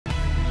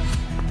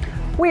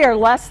We are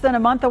less than a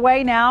month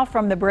away now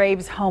from the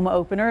Braves home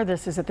opener.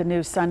 This is at the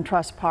new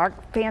SunTrust Park.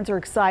 Fans are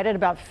excited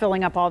about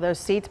filling up all those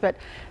seats, but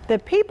the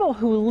people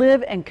who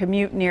live and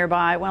commute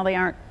nearby, well, they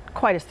aren't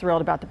quite as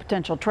thrilled about the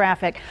potential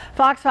traffic.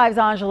 Fox 5's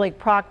Angelique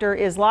Proctor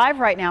is live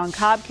right now in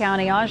Cobb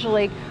County.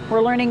 Angelique,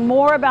 we're learning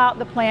more about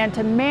the plan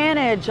to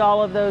manage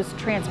all of those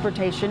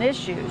transportation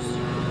issues.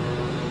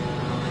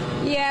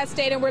 Yes,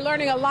 Dana, we're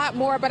learning a lot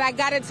more, but I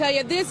got to tell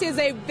you, this is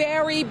a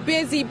very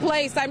busy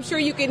place. I'm sure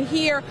you can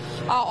hear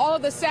all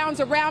of the sounds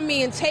around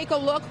me, and take a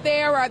look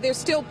there. They're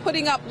still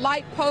putting up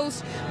light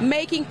posts,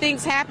 making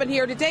things happen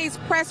here. Today's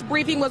press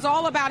briefing was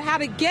all about how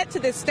to get to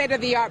this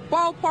state-of-the-art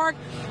ballpark.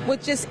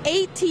 With just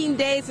 18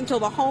 days until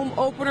the home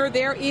opener,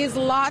 there is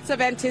lots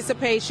of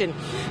anticipation.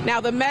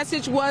 Now, the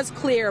message was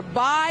clear.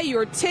 Buy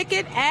your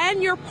ticket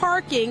and your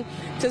parking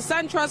to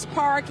SunTrust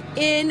Park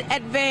in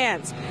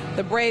advance.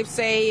 The Braves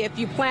say if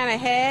you plan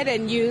ahead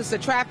and use the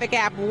traffic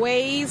app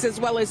Waze as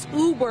well as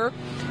Uber,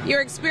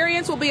 your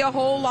experience will be a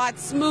whole lot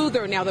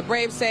smoother. Now, the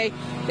Braves say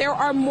there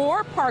are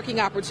more parking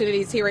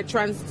opportunities here at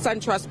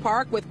SunTrust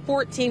Park with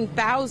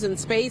 14,000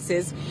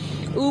 spaces.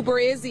 Uber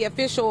is the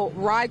official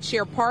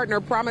rideshare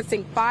partner,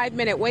 promising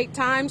 5-minute wait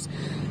times.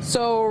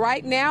 So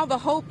right now, the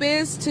hope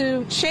is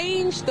to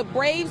change the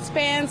Braves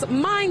fans'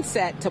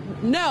 mindset to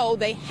know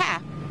they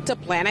have to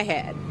plan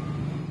ahead.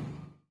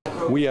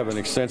 We have an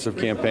extensive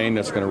campaign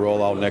that's going to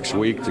roll out next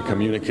week to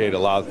communicate a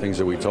lot of things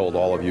that we told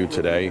all of you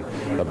today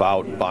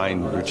about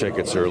buying your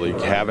tickets early,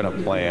 having a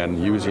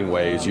plan, using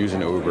Waze,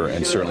 using Uber,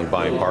 and certainly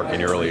buying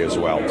parking early as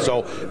well.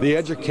 So the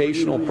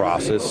educational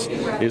process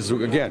is,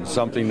 again,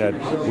 something that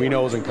we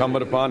know is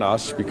incumbent upon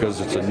us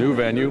because it's a new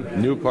venue,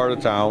 new part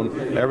of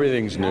town,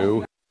 everything's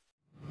new.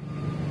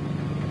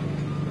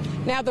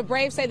 Now, the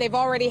Braves say they've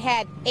already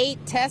had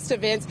 8 test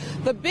events.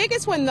 The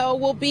biggest one, though,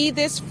 will be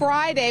this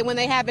Friday when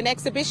they have an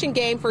exhibition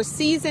game for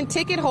season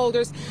ticket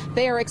holders.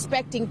 They are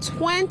expecting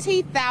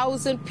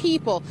 20,000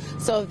 people.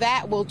 So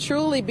that will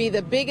truly be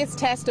the biggest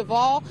test of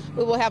all.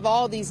 We will have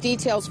all these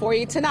details for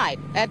you tonight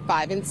at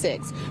 5 and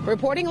 6.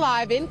 Reporting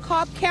live in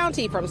Cobb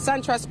County from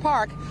SunTrust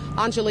Park,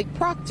 Angelique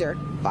Proctor,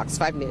 Fox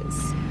 5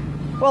 News.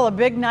 Well, a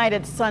big night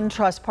at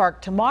SunTrust Park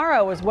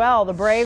tomorrow as well. The Braves